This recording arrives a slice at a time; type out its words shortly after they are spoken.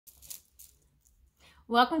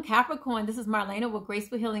Welcome, Capricorn. This is Marlena with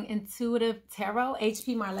Graceful Healing Intuitive Tarot.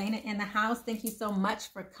 HP Marlena in the house. Thank you so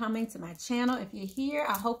much for coming to my channel. If you're here,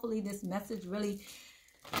 hopefully this message really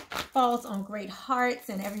falls on great hearts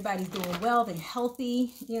and everybody's doing well and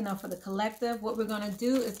healthy, you know, for the collective. What we're going to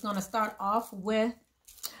do is going to start off with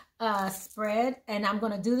a spread, and I'm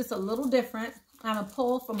going to do this a little different. I'm going to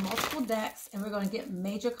pull from multiple decks, and we're going to get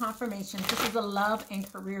major confirmations. This is a love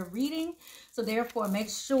and career reading, so therefore make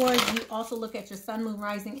sure you also look at your sun, moon,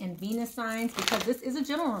 rising, and Venus signs, because this is a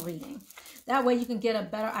general reading. That way you can get a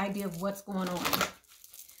better idea of what's going on.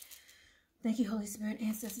 Thank you, Holy Spirit,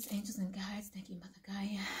 ancestors, angels, and guides. Thank you, Mother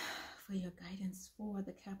Gaia, for your guidance for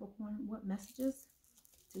the Capricorn. What messages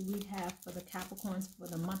do we have for the Capricorns for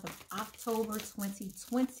the month of October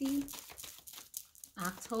 2020?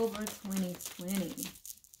 October 2020.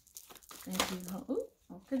 Thank you. Ooh,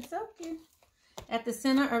 okay. At the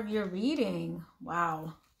center of your reading.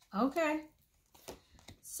 Wow. Okay.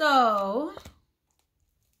 So,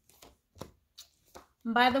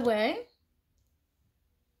 by the way,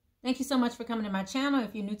 thank you so much for coming to my channel.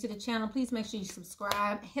 If you're new to the channel, please make sure you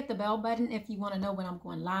subscribe. Hit the bell button if you want to know when I'm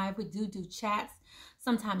going live. We do chats,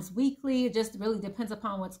 sometimes weekly. It just really depends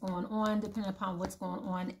upon what's going on, depending upon what's going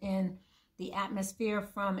on in the atmosphere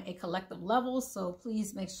from a collective level. So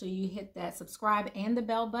please make sure you hit that subscribe and the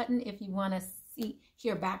bell button if you want to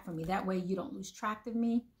hear back from me. That way you don't lose track of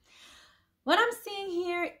me. What I'm seeing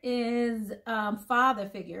here is father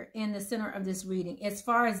figure in the center of this reading as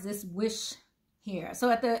far as this wish here. So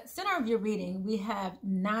at the center of your reading, we have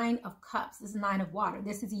 9 of Cups. This is 9 of water.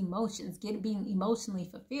 This is emotions, being emotionally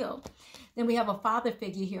fulfilled. Then we have a father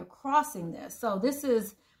figure here crossing this. So this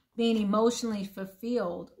is being emotionally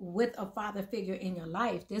fulfilled with a father figure in your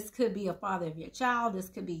life. This could be a father of your child. This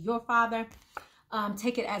could be your father.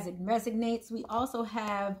 Take it as it resonates. We also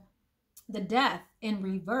have the death in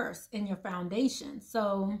reverse in your foundation.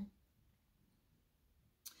 So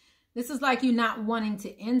this is like you not wanting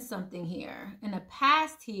to end something here. In the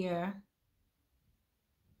past here,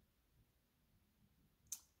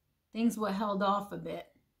 things were held off a bit.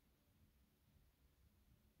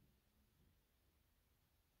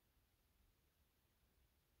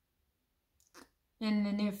 In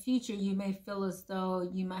the near future, you may feel as though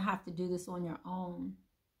you might have to do this on your own.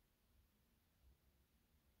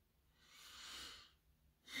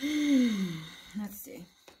 Let's see.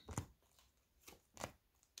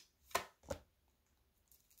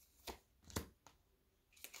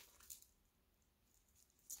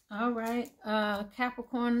 All right,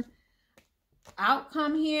 Capricorn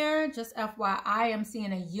outcome here. Just FYI, I'm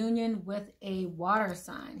seeing a union with a water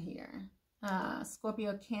sign here.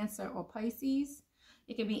 Scorpio, Cancer, or Pisces.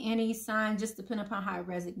 It could be any sign, just depending upon how it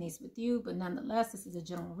resonates with you. But nonetheless, this is a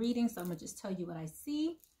general reading, so I'm going to just tell you what I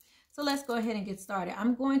see. So let's go ahead and get started.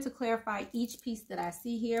 I'm going to clarify each piece that I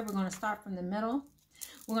see here. We're going to start from the middle.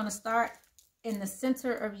 We're going to start in the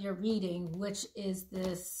center of your reading, which is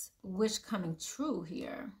this wish coming true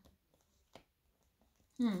here.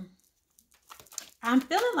 I'm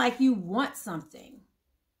feeling like you want something.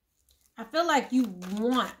 I feel like you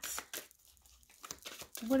want.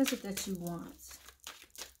 What is it that you want?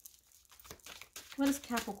 What does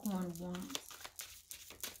Capricorn want?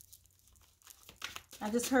 I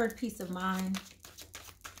just heard peace of mind.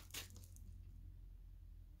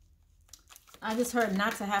 I just heard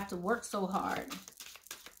not to have to work so hard.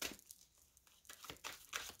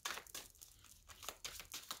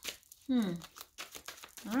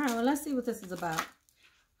 All right, well, let's see what this is about.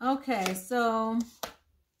 Okay, so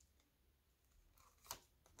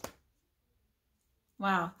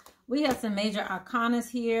wow, we have some major arcanas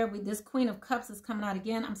here. This Queen of Cups is coming out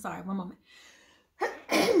again. I'm sorry, one moment.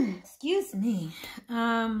 Excuse me.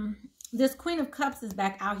 This Queen of Cups is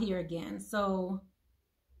back out here again. So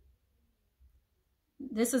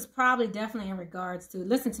this is probably definitely in regards to,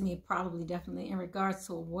 listen to me, probably definitely in regards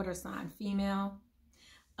to a water sign female.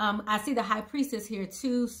 I see the High Priestess here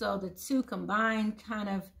too. So the two combined kind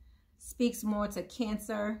of speaks more to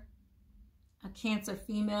Cancer, a Cancer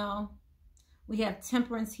female. We have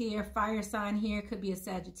Temperance here, fire sign here, could be a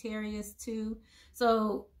Sagittarius too.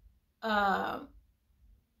 So, and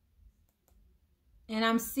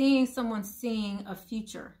I'm seeing someone seeing a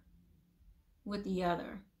future with the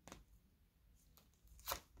other.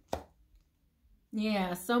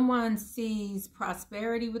 Yeah, someone sees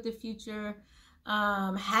prosperity with the future,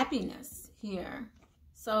 happiness here.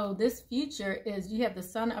 So this future is, you have the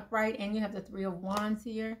Sun upright and you have the 3 of Wands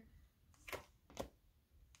here.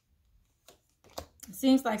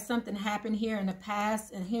 Seems like something happened here in the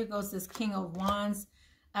past, and here goes this King of Wands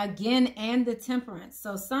again, and the Temperance.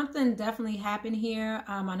 So something definitely happened here.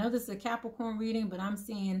 I know this is a Capricorn reading, but I'm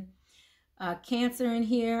seeing Cancer in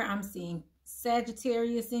here. I'm seeing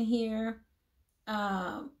Sagittarius in here.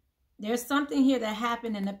 There's something here that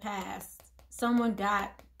happened in the past. Someone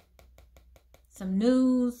got some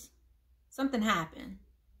news. Something happened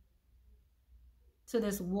to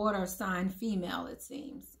this water sign female, it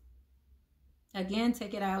seems. Again,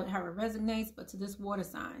 take it out how it resonates, but to this water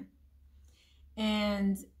sign.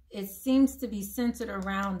 And it seems to be centered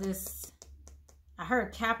around this. I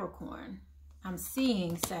heard Capricorn. I'm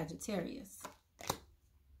seeing Sagittarius.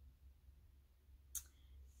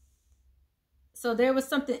 So there was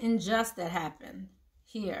something unjust that happened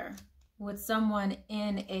here with someone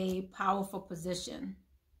in a powerful position.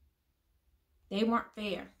 They weren't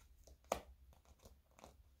fair.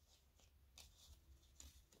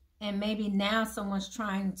 And maybe now someone's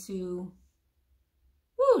trying to,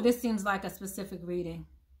 whoo, this seems like a specific reading.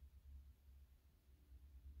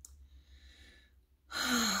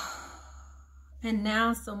 And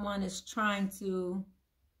now someone is trying to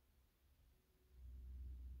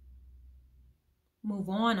move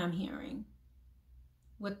on, I'm hearing,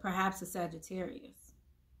 with perhaps a Sagittarius.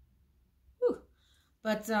 Whew.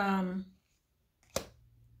 But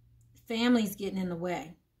family's getting in the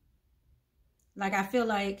way. Like, I feel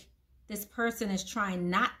like this person is trying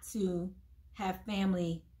not to have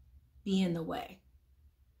family be in the way.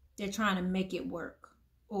 They're trying to make it work,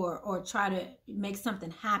 or try to make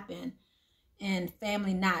something happen, and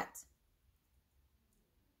family not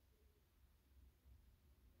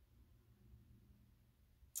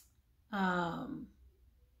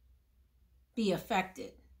be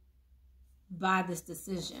affected by this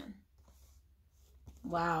decision.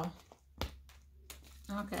 Wow.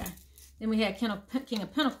 Okay. Then we had King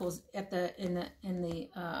of Pentacles at the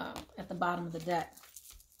bottom of the deck.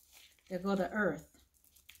 There go the Earth.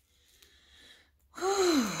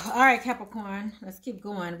 All right, Capricorn. Let's keep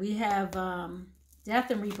going. We have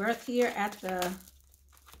death and rebirth here at the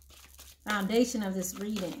foundation of this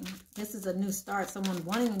reading. This is a new start. Someone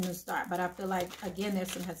wanting a new start. But I feel like, again,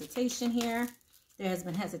 there's some hesitation here. There has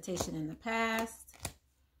been hesitation in the past.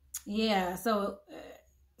 Yeah, so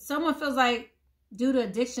someone feels like due to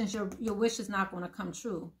addictions, your wish is not going to come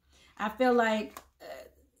true. I feel like,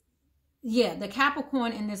 yeah, the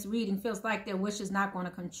Capricorn in this reading feels like their wish is not going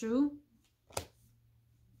to come true.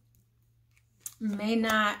 May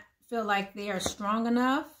not feel like they are strong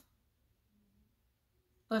enough,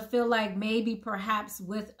 but feel like maybe perhaps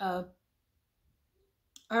with a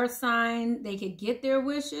earth sign, they could get their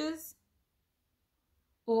wishes.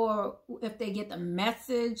 Or if they get the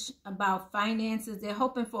message about finances, they're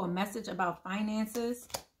hoping for a message about finances.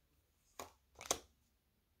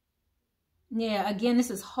 Yeah, again, this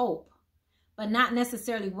is hope, but not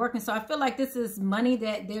necessarily working. So I feel like this is money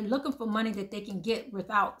that they're looking for, money that they can get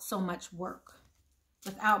without so much work,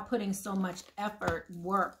 without putting so much effort,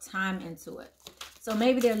 work, time into it. So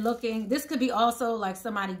maybe they're looking, this could be also like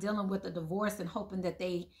somebody dealing with a divorce and hoping that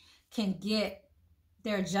they can get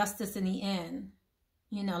their justice in the end.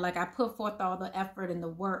 You know, like, I put forth all the effort and the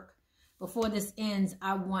work. Before this ends,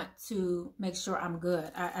 I want to make sure I'm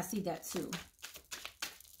good. I see that too.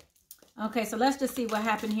 Okay, so let's just see what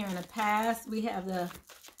happened here in the past. We have the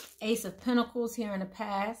Ace of Pentacles here in the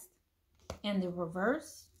past in the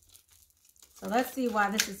reverse. So let's see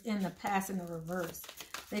why this is in the past in the reverse.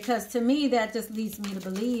 Because to me, that just leads me to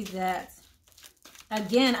believe that,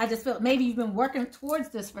 again, I just feel maybe you've been working towards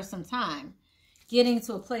this for some time. Getting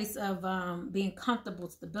to a place of being comfortable,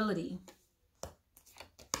 stability.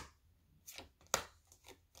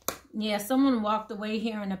 Yeah, someone walked away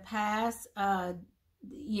here in the past.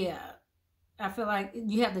 Yeah, I feel like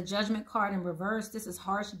you have the Judgment card in reverse. This is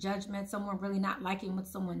harsh judgment. Someone really not liking what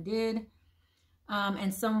someone did.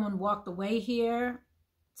 And someone walked away here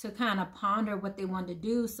to kind of ponder what they want to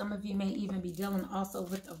do. Some of you may even be dealing also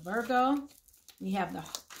with a Virgo. We have the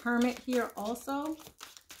Hermit here also.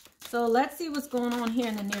 So let's see what's going on here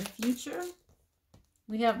in the near future.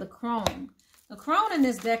 We have the Crone. The Crone in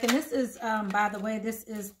this deck, and this is, by the way, this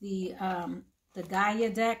is the Gaia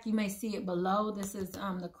deck. You may see it below. This is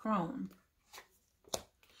the Crone.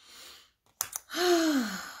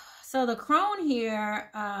 So the Crone here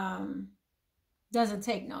doesn't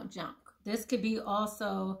take no junk. This could be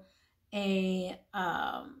also a,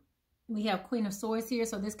 we have Queen of Swords here.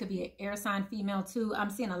 So this could be an air sign female too. I'm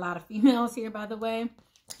seeing a lot of females here, by the way.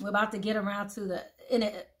 We're about to get around to the,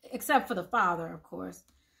 except for the father, of course,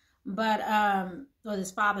 but, or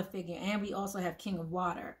this father figure. And we also have King of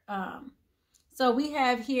Water. So we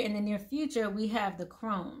have here in the near future, we have the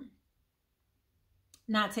Crone.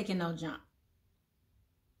 Not taking no junk.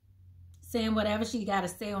 Saying whatever she got to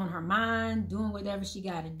say on her mind, doing whatever she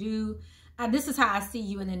got to do. This is how I see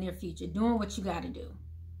you in the near future, doing what you got to do.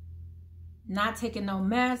 Not taking no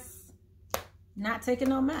mess. Not taking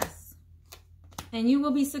no mess. And you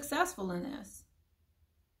will be successful in this.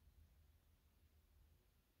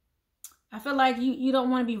 I feel like you don't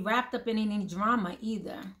want to be wrapped up in any drama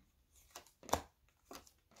either.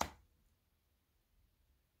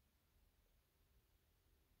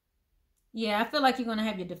 Yeah, I feel like you're going to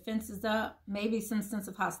have your defenses up. Maybe some sense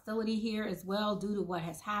of hostility here as well due to what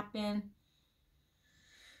has happened.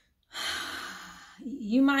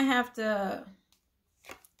 You might have to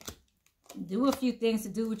do a few things to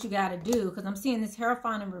do what you got to do, because I'm seeing this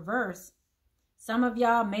Hierophant in reverse. Some of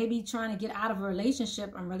y'all may be trying to get out of a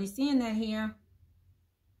relationship. I'm really seeing that here.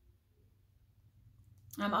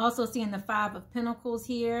 I'm also seeing the Five of Pentacles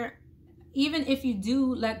here. Even if you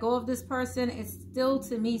do let go of this person, it still,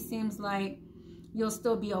 to me, seems like you'll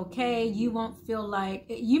still be okay. You won't feel like,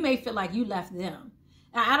 you may feel like you left them.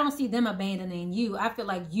 I don't see them abandoning you. I feel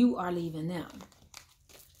like you are leaving them.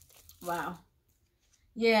 Wow.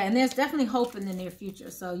 Yeah, and there's definitely hope in the near future.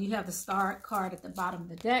 So you have the Star card at the bottom of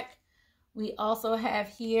the deck. We also have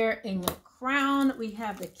here in your crown, we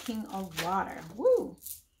have the King of Water. Woo!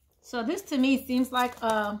 So this to me seems like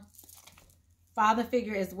a father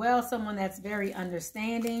figure as well, someone that's very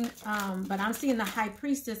understanding. But I'm seeing the High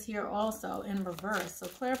Priestess here also in reverse. So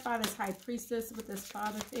clarify this High Priestess with this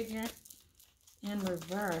father figure in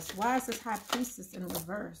reverse. Why is this High Priestess in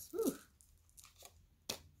reverse? Whew.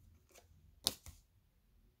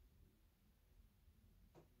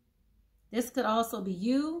 This could also be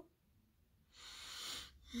you.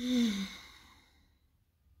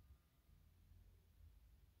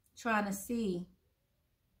 Trying to see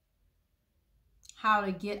how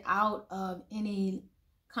to get out of any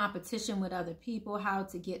competition with other people, how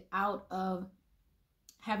to get out of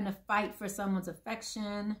having to fight for someone's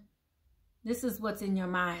affection. This is what's in your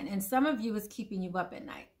mind. And some of you is keeping you up at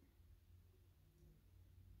night.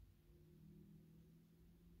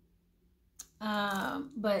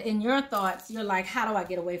 But in your thoughts, you're like, how do I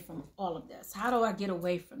get away from all of this? How do I get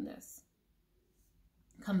away from this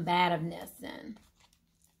combativeness? And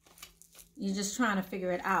you're just trying to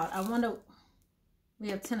figure it out. I wonder, we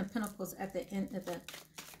have 10 of Pentacles at the end of the,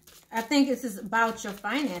 I think this is about your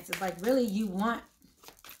finances. Like really you want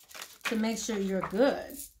to make sure you're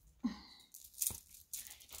good.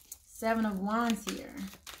 7 of Wands here.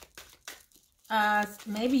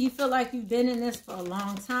 Maybe you feel like you've been in this for a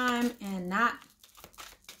long time and not.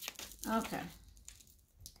 Okay.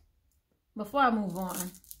 Before I move on,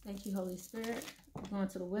 thank you, Holy Spirit. We're going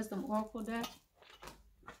to the Wisdom Oracle deck.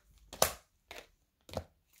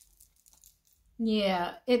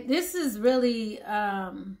 Yeah, this is really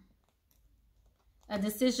a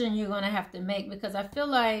decision you're going to have to make, because I feel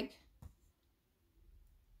like,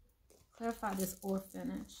 clarify this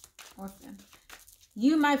orphan.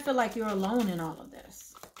 You might feel like you're alone in all of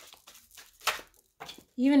this.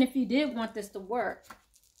 Even if you did want this to work,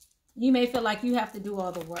 you may feel like you have to do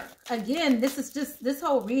all the work. Again, this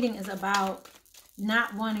whole reading is about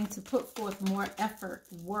not wanting to put forth more effort,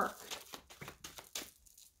 work.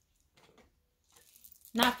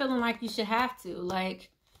 Not feeling like you should have to. Like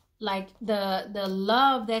the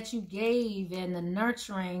love that you gave and the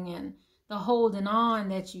nurturing and the holding on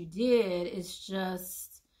that you did is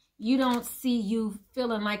just, you don't see you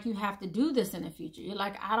feeling like you have to do this in the future. You're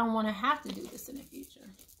like, I don't want to have to do this in the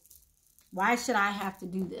future. Why should I have to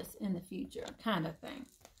do this in the future? Kind of thing.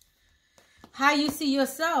 How you see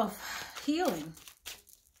yourself healing.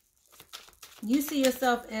 You see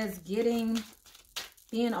yourself as being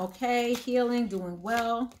okay, healing, doing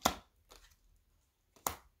well.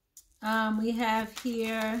 We have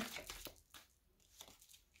here,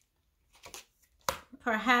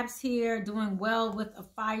 perhaps here, doing well with a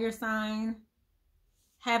fire sign,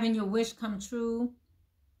 having your wish come true.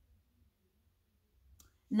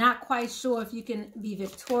 Not quite sure if you can be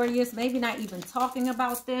victorious, maybe not even talking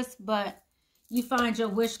about this, but you find your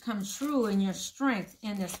wish come true in your strength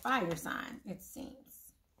in this fire sign, it seems.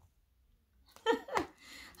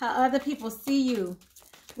 How other people see you.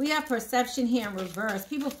 We have perception here in reverse.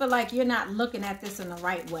 People feel like you're not looking at this in the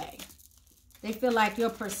right way. They feel like your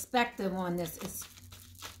perspective on this is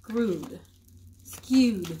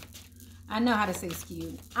skewed. I know how to say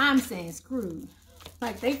skewed. I'm saying screwed.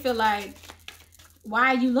 Like they feel like, why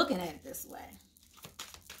are you looking at it this way?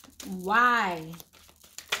 Why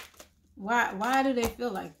do they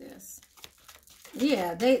feel like this?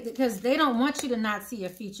 Yeah, because they don't want you to not see a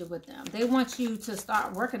future with them. They want you to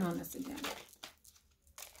start working on this again.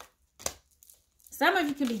 Some of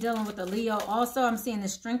you could be dealing with a Leo. Also, I'm seeing the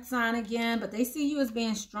strength sign again, but they see you as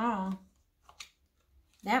being strong.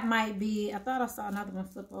 That might be, I thought I saw another one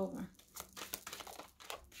flip over.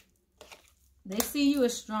 They see you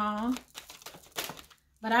as strong.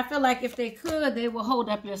 But I feel like if they could, they will hold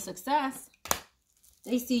up your success.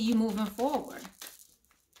 They see you moving forward.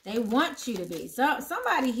 They want you to be. So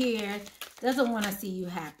somebody here doesn't want to see you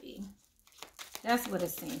happy. That's what it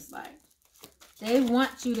seems like. They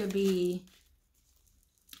want you to be,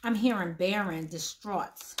 I'm hearing barren, distraught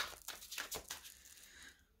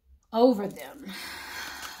over them.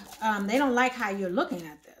 They don't like how you're looking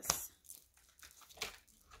at this.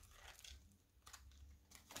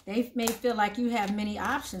 They may feel like you have many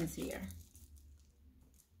options here.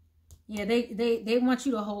 Yeah, they want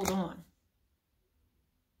you to hold on.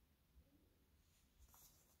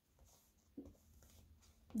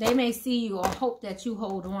 They may see you or hope that you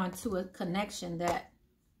hold on to a connection that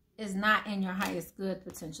is not in your highest good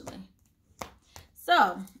potentially.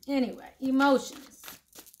 So, anyway, emotions.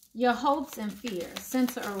 Your hopes and fears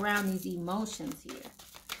center around these emotions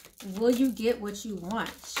here. Will you get what you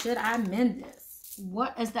want? Should I mend this?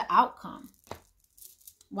 What is the outcome?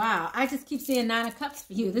 Wow, I just keep seeing 9 of Cups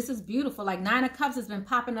for you. This is beautiful. Like 9 of Cups has been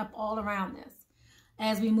popping up all around this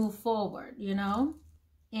as we move forward, you know,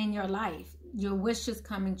 in your life. Your wishes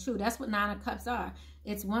coming true. That's what 9 of Cups are.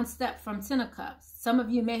 It's one step from 10 of Cups. Some of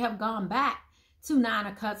you may have gone back to 9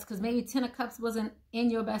 of Cups because maybe 10 of Cups wasn't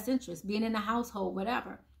in your best interest, being in the household,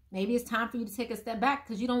 whatever. Maybe it's time for you to take a step back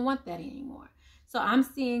because you don't want that anymore. So I'm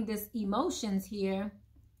seeing this emotions here,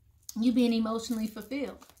 you being emotionally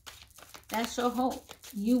fulfilled. That's your hope.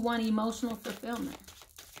 You want emotional fulfillment.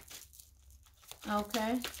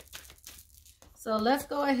 Okay. So let's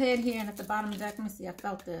go ahead here, and at the bottom of the deck, let me see, I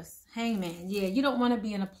felt this. Hangman. Yeah, you don't want to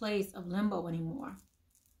be in a place of limbo anymore.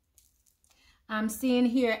 I'm seeing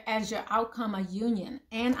here as your outcome a union,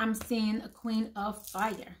 and I'm seeing a Queen of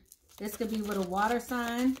Fire. This could be with a water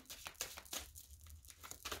sign.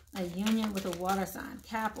 A union with a water sign.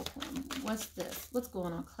 Capricorn. What's this? What's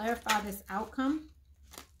going on? Clarify this outcome.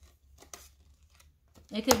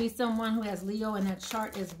 It could be someone who has Leo in their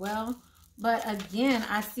chart as well. But again,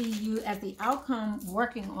 I see you as the outcome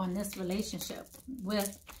working on this relationship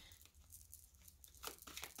with,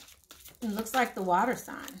 it looks like the water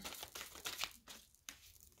sign.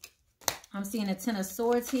 I'm seeing a 10 of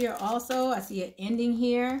Swords here also. I see an ending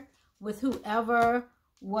here with whoever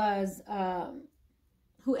was,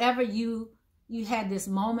 whoever you had this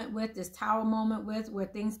moment with, this tower moment with, where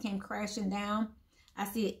things came crashing down. I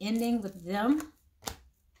see an ending with them.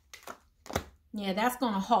 Yeah, that's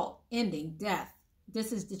going to halt, ending, death.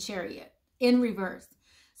 This is the Chariot in reverse.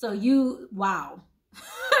 So you, wow,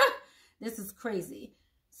 this is crazy.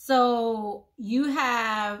 So you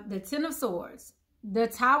have the 10 of Swords, the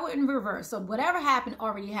Tower in reverse. So whatever happened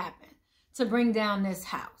already happened to bring down this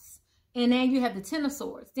house. And then you have the 10 of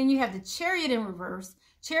Swords. Then you have the Chariot in reverse.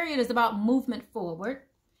 Chariot is about movement forward,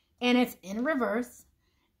 and it's in reverse.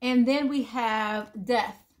 And then we have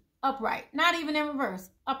death, upright, not even in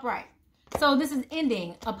reverse, upright. So this is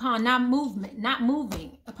ending upon not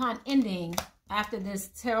moving, upon ending after this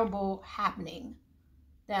terrible happening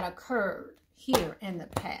that occurred here in the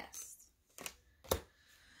past.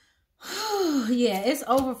 Yeah, it's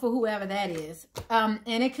over for whoever that is. And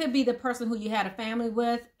it could be the person who you had a family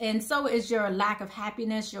with. And so is your lack of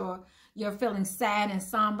happiness, you're feeling sad and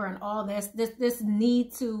somber and all this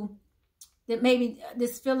need to, that maybe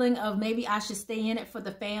this feeling of maybe I should stay in it for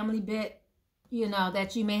the family bit, you know,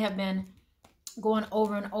 that you may have been going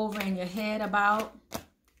over and over in your head about.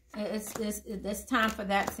 It's time for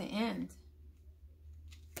that to end.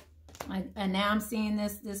 And now I'm seeing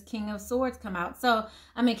this King of Swords come out. So,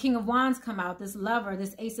 I mean, King of Wands come out, this Lover,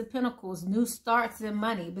 this Ace of Pentacles, new starts in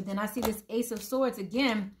money. But then I see this Ace of Swords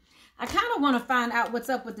again. I kind of want to find out what's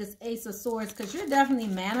up with this Ace of Swords, because you're definitely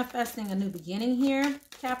manifesting a new beginning here,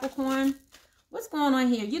 Capricorn. What's going on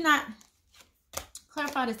here? You're not...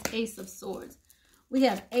 Clarify this Ace of Swords. We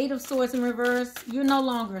have 8 of Swords in reverse. You're no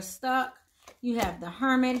longer stuck. You have the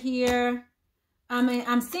Hermit here. I mean,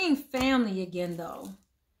 I'm seeing family again, though.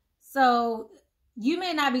 So you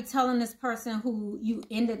may not be telling this person who you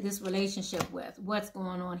ended this relationship with what's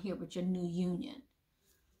going on here with your new union.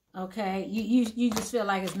 Okay? You just feel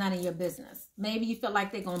like it's none of your business. Maybe you feel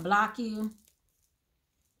like they're going to block you.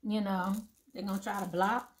 You know, they're going to try to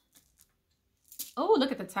block. Oh,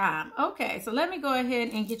 look at the time. Okay, so let me go ahead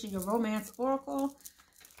and get you your romance oracle.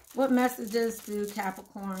 What messages do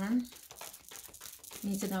Capricorn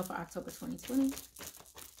need to know for October 2020?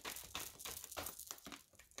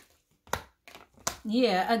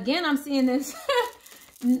 Yeah, again, I'm seeing this.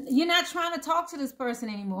 You're not trying to talk to this person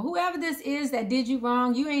anymore. Whoever this is that did you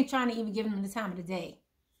wrong, you ain't trying to even give them the time of the day.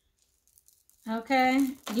 Okay?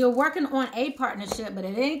 You're working on a partnership, but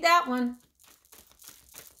it ain't that one.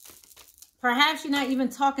 Perhaps you're not even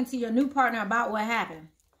talking to your new partner about what happened.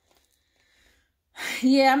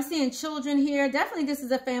 Yeah, I'm seeing children here. Definitely this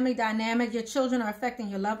is a family dynamic. Your children are affecting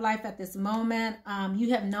your love life at this moment.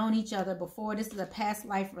 You have known each other before. This is a past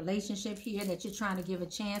life relationship here that you're trying to give a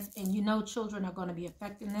chance. And you know children are going to be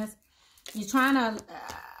affecting this. You're trying to...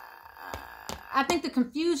 I think the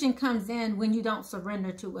confusion comes in when you don't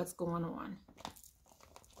surrender to what's going on.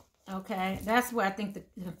 Okay? That's where I think the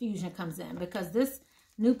confusion comes in. Because this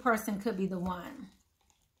new person could be the one.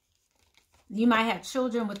 You might have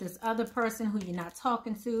children with this other person who you're not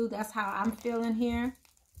talking to. That's how I'm feeling here.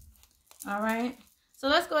 All right. So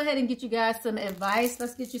let's go ahead and get you guys some advice.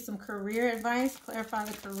 Let's get you some career advice. Clarify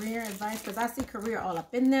the career advice because I see career all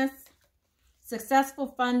up in this.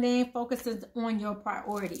 Successful funding focuses on your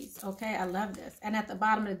priorities. Okay. I love this. And at the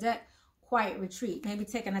bottom of the deck, quiet retreat. Maybe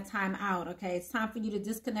taking a time out. Okay. It's time for you to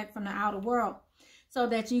disconnect from the outer world, so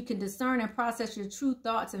that you can discern and process your true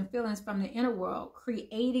thoughts and feelings from the inner world,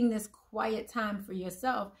 creating this quiet time for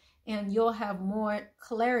yourself, and you'll have more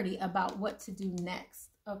clarity about what to do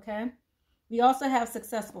next, okay? We also have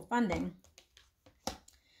successful funding.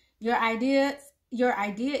 Your idea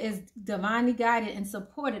is divinely guided and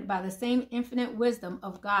supported by the same infinite wisdom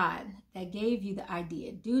of God that gave you the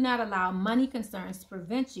idea. Do not allow money concerns to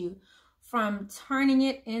prevent you from turning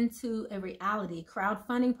it into a reality.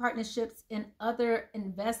 Crowdfunding partnerships and other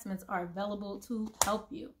investments are available to help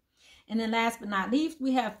you. And then last but not least,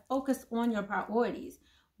 we have focus on your priorities.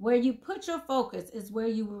 Where you put your focus is where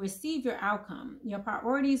you will receive your outcome. Your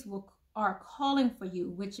priorities are calling for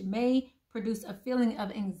you, which may produce a feeling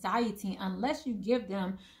of anxiety unless you give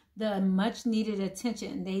them the much needed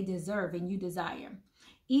attention they deserve and you desire.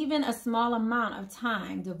 Even a small amount of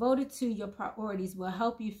time devoted to your priorities will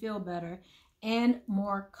help you feel better and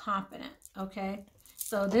more confident, okay?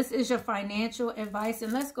 So this is your financial advice.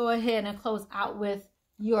 And let's go ahead and close out with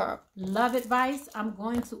your love advice. I'm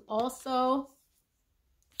going to also,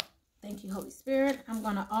 thank you, Holy Spirit. I'm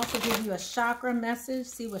going to also give you a chakra message.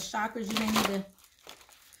 See what chakras you may need to,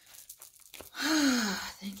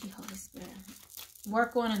 thank you, Holy Spirit.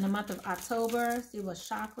 Work on in the month of October. See what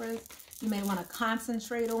chakras you may want to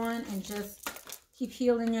concentrate on and just keep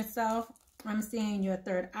healing yourself. I'm seeing your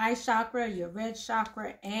third eye chakra, your red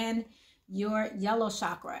chakra, and your yellow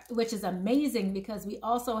chakra, which is amazing because we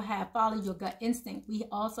also have follow your gut instinct. We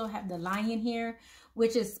also have the lion here,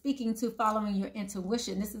 which is speaking to following your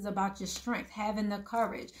intuition. This is about your strength, having the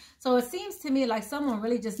courage. So it seems to me like someone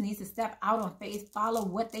really just needs to step out on faith, follow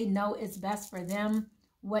what they know is best for them,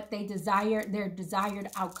 what they desire, their desired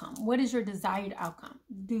outcome. What is your desired outcome?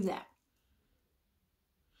 Do that.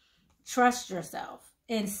 Trust yourself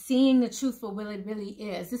and seeing the truth for what it really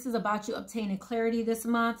is. This is about you obtaining clarity this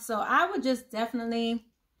month. So I would just definitely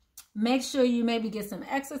make sure you maybe get some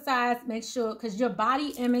exercise. Make sure, because your body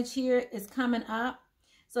image here is coming up.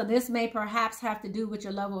 So this may perhaps have to do with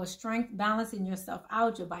your level of strength, balancing yourself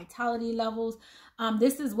out, your vitality levels.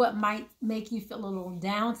 This is what might make you feel a little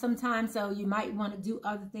down sometimes. So you might want to do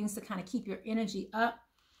other things to kind of keep your energy up.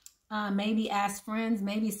 Maybe ask friends,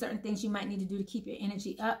 maybe certain things you might need to do to keep your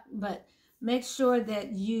energy up. But make sure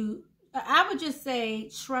that you, I would just say,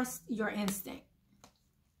 trust your instinct.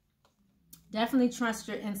 Definitely trust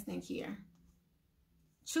your instinct here.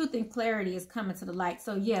 Truth and clarity is coming to the light.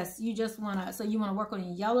 So yes, you just want to, so you want to work on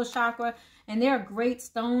your yellow chakra. And there are great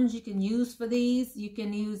stones you can use for these. You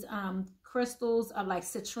can use crystals of like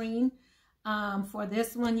citrine. For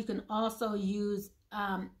this one, you can also use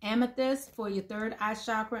amethyst for your third eye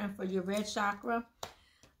chakra and for your red chakra.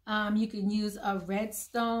 You can use a red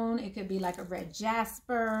stone. It could be like a red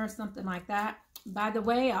jasper, something like that. By the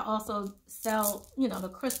way, I also sell, you know, the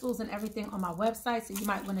crystals and everything on my website. So you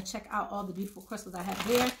might want to check out all the beautiful crystals I have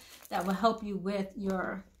there that will help you with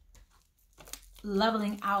your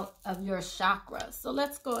leveling out of your chakras. So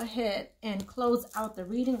let's go ahead and close out the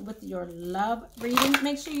reading with your love reading.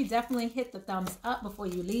 Make sure you definitely hit the thumbs up before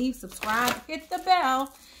you leave. Subscribe, hit the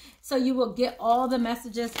bell so you will get all the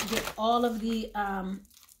messages, get all of the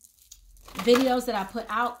videos that I put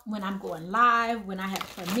out when I'm going live, when I have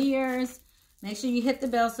premieres. Make sure you hit the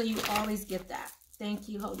bell so you always get that. Thank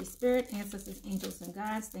you, Holy Spirit, ancestors, angels, and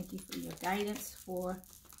guides. Thank you for your guidance for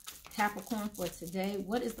Capricorn for today.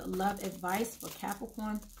 What is the love advice for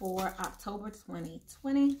Capricorn for October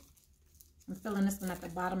 2020? I'm feeling this one at the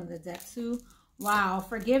bottom of the deck too. Wow,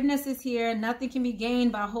 forgiveness is here. Nothing can be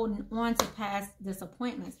gained by holding on to past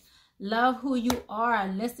disappointments. Love who you are.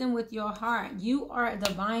 Listen with your heart. You are a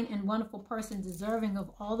divine and wonderful person, deserving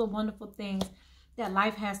of all the wonderful things that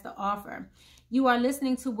life has to offer. You are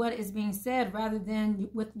listening to what is being said rather than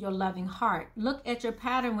with your loving heart. Look at your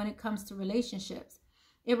pattern when it comes to relationships.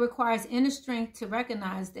 It requires inner strength to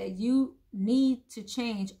recognize that you need to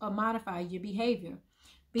change or modify your behavior.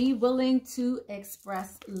 Be willing to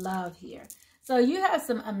express love here. So you have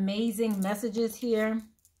some amazing messages here.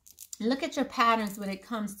 Look at your patterns when it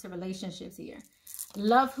comes to relationships here.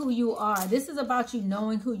 Love who you are. This is about you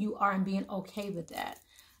knowing who you are and being okay with that.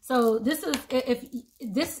 So this is, if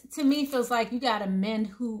this to me feels like you got to mend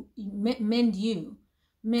who you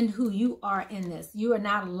are in this. You are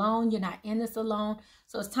not alone. You're not in this alone.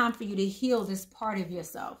 So it's time for you to heal this part of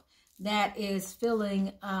yourself that is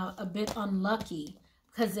feeling a bit unlucky,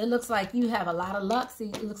 because it looks like you have a lot of luck. See,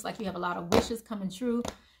 it looks like you have a lot of wishes coming true.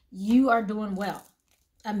 You are doing well,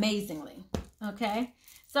 amazingly. Okay.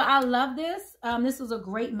 So I love this. This was a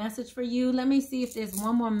great message for you. Let me see if there's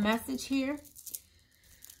one more message here.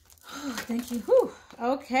 Oh, thank you. Whew.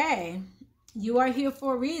 Okay. You are here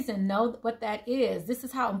for a reason. Know what that is. This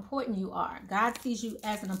is how important you are. God sees you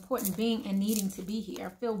as an important being and needing to be here.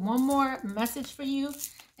 I feel one more message for you.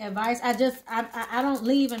 Advice. I don't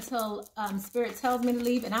leave until Spirit tells me to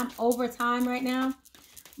leave, and I'm over time right now.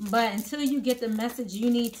 But until you get the message you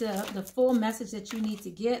need to, the full message that you need to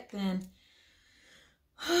get, then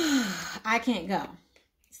I can't go.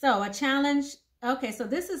 So a challenge. Okay, so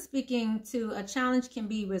this is speaking to a challenge can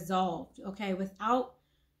be resolved, okay,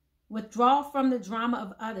 withdraw from the drama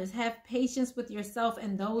of others. Have patience with yourself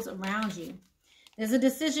and those around you. There's a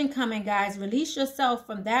decision coming, guys. Release yourself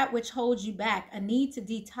from that which holds you back. A need to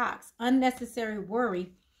detox, unnecessary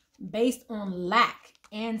worry based on lack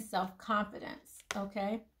and self-confidence,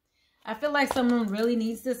 okay? I feel like someone really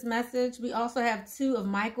needs this message. We also have 2 of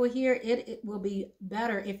Michael here. It will be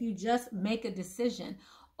better if you just make a decision.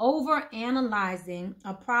 Over analyzing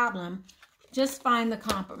a problem, just find the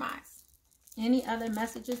compromise. Any other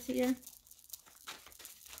messages here?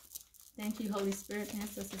 Thank you, Holy Spirit,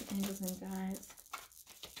 ancestors, angels, and guides.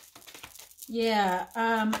 Yeah,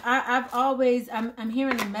 I'm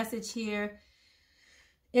hearing a message here.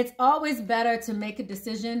 It's always better to make a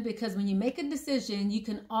decision, because when you make a decision, you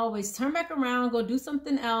can always turn back around, go do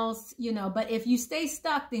something else, you know. But if you stay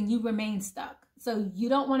stuck, then you remain stuck. So you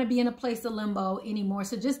don't want to be in a place of limbo anymore.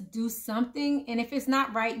 So just do something. And if it's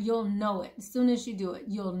not right, you'll know it. As soon as you do it,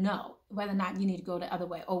 you'll know whether or not you need to go the other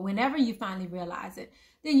way. Or whenever you finally realize it,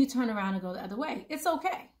 then you turn around and go the other way. It's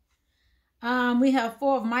okay. We have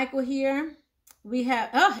 4 of Michael here. We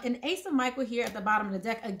have an Ace of Michael here at the bottom of the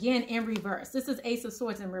deck, again in reverse. This is Ace of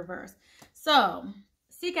Swords in reverse. So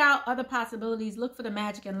seek out other possibilities. Look for the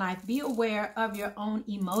magic in life. Be aware of your own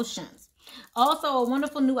emotions. Also, a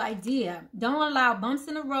wonderful new idea. Don't allow bumps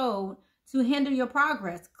in the road to hinder your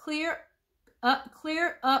progress. Clear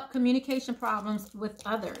up communication problems with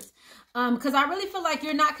others. Because I really feel like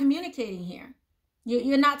you're not communicating here.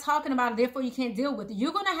 You're not talking about it, therefore you can't deal with it.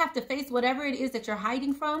 You're going to have to face whatever it is that you're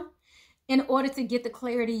hiding from in order to get the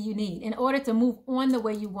clarity you need, in order to move on the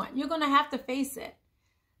way you want. You're going to have to face it.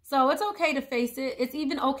 So it's okay to face it. It's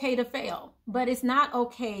even okay to fail, but it's not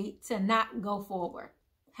okay to not go forward.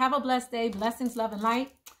 Have a blessed day. Blessings, love, and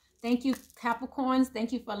light. Thank you, Capricorns.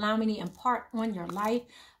 Thank you for allowing me to impart on your life.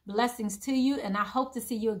 Blessings to you, and I hope to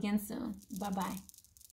see you again soon. Bye-bye.